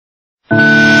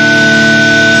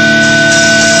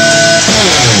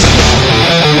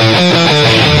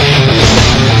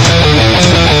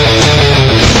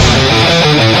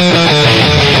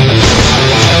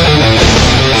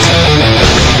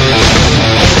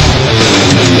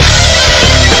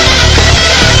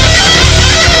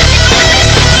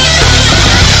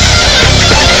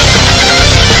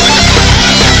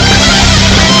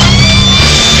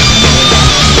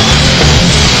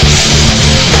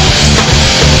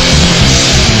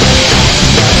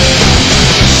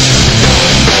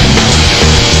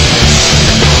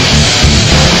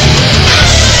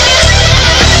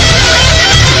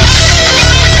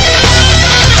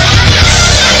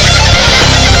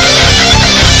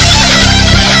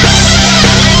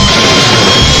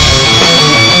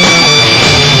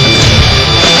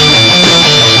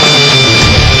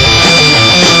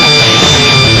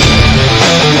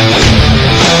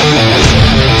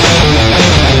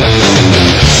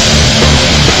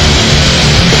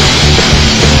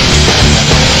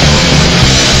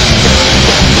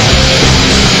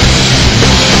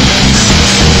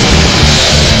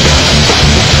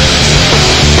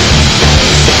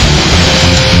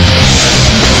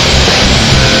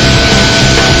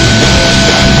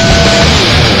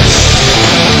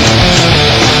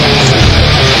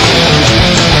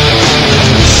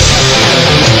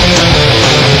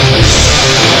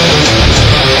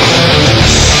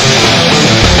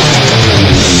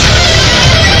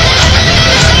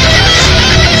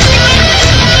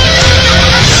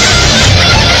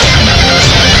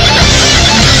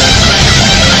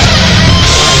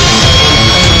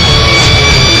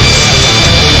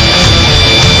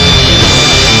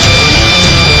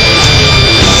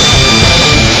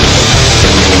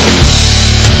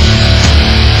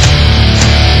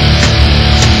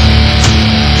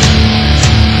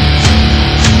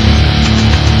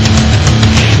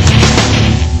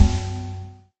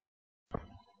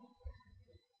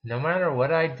no matter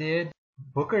what I did,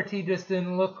 Booker T just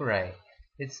didn't look right.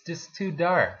 It's just too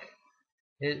dark.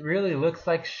 It really looks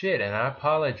like shit, and I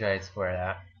apologize for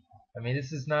that. I mean,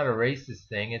 this is not a racist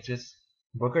thing. It's just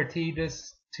Booker T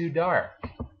just too dark.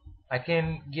 I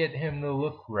can't get him to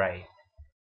look right,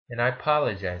 and I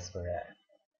apologize for that.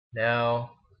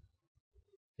 Now,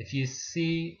 if you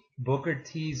see Booker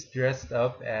T's dressed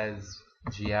up as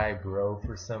GI Bro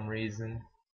for some reason,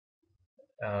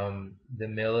 the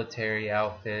military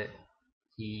outfit,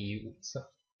 he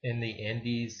in the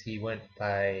Indies he went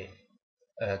by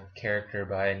a character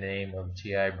by the name of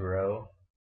GI Bro,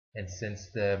 and since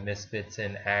the Misfits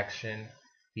in Action,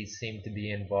 he seemed to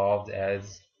be involved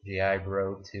as GI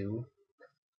Bro too.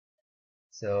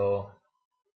 So,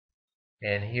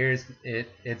 and here's it.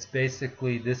 It's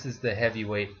basically, this is the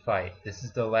heavyweight fight. This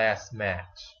is the last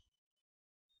match,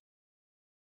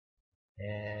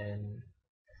 and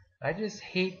I just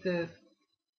hate the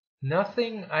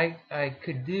nothing I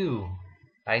could do.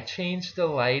 I changed the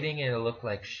lighting and it looked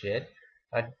like shit.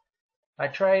 I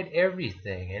tried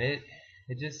everything and it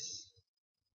just,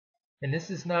 and this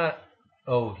is not,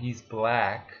 oh, he's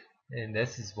black and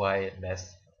this is why it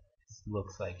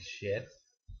looks like shit.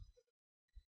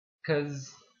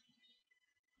 Cause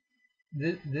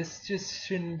this just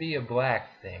shouldn't be a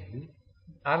black thing.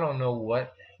 I don't know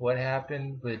what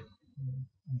happened, but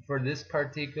for this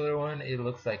particular one, it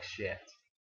looks like shit.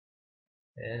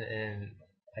 And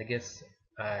I guess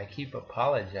I keep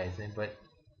apologizing, but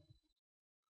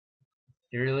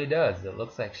it really does. It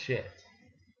looks like shit.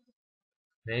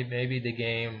 Maybe the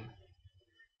game,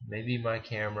 maybe my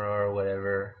camera or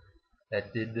whatever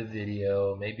that did the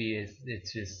video, maybe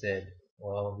it's just said,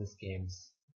 well, this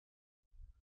game's,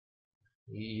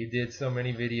 you did so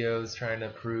many videos trying to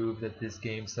prove that this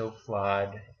game's so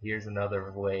flawed. Here's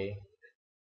another way.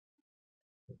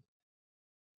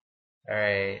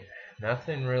 Alright,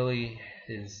 nothing really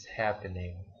is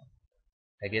happening.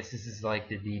 I guess this is like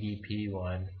the DDP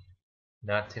one.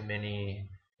 Not too many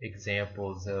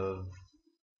examples of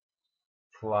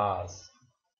flaws.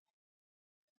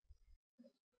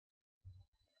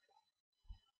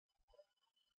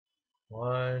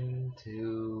 One,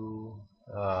 two,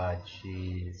 ah,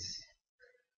 jeez.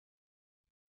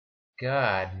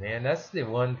 God, man, that's the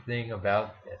one thing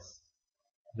about this.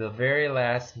 The very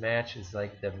last match is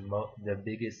like the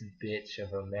biggest bitch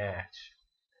of a match.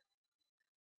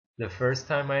 The first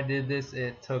time I did this,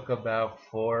 it took about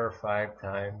 4 or 5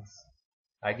 times.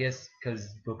 I guess because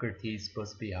Booker T is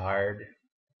supposed to be hard.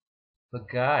 But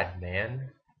God,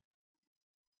 man.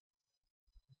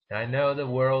 I know the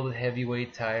World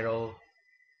Heavyweight title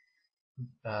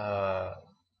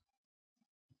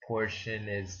portion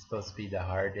is supposed to be the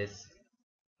hardest.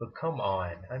 But come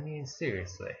on. I mean,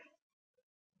 seriously.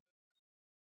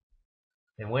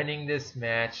 And winning this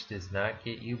match does not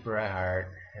get you Bret Hart,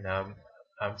 and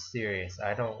I'm serious.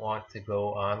 I don't want to go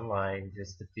online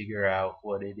just to figure out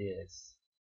what it is.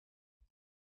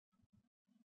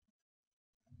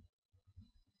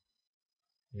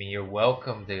 I mean, you're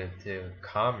welcome to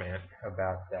comment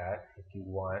about that if you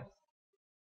want.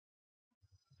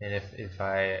 And if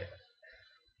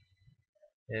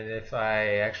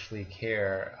I actually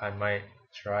care, I might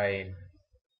try and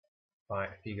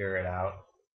figure it out.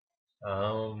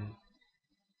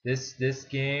 This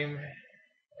game,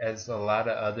 as a lot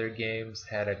of other games,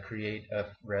 had a create a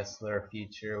wrestler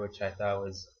feature, which I thought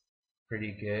was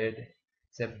pretty good.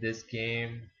 Except this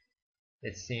game,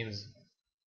 it seems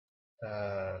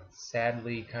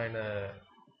sadly kind of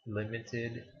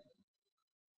limited.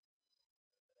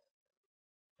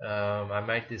 I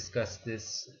might discuss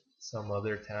this some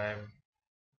other time.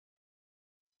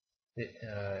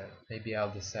 Maybe I'll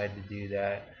decide to do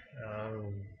that.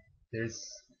 There's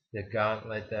the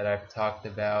gauntlet that I've talked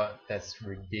about that's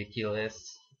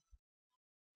ridiculous,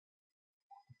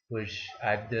 which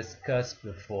I've discussed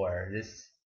before.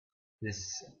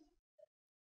 This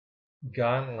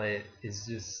gauntlet is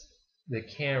just, the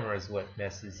camera is what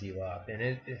messes you up,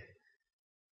 and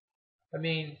I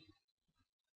mean,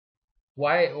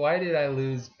 why did I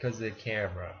lose because of the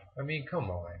camera? I mean, come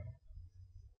on.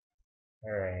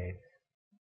 All right.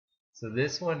 So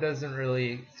this one doesn't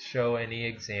really show any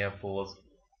examples.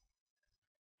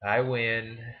 I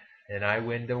win, and I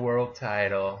win the world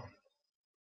title.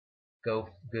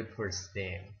 Good for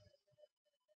Sting.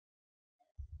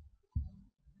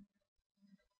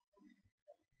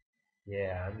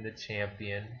 Yeah, I'm the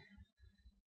champion,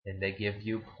 and they give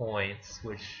you points,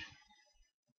 which,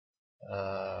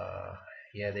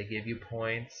 yeah, they give you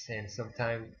points, and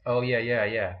sometimes, oh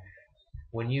yeah.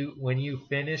 When you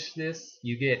finish this,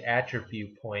 you get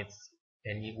attribute points,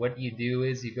 and what you do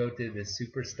is you go to the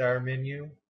superstar menu,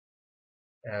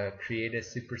 create a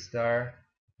superstar,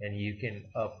 and you can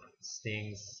up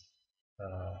Sting's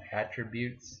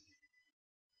attributes.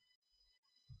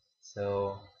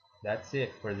 So that's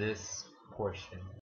it for this portion.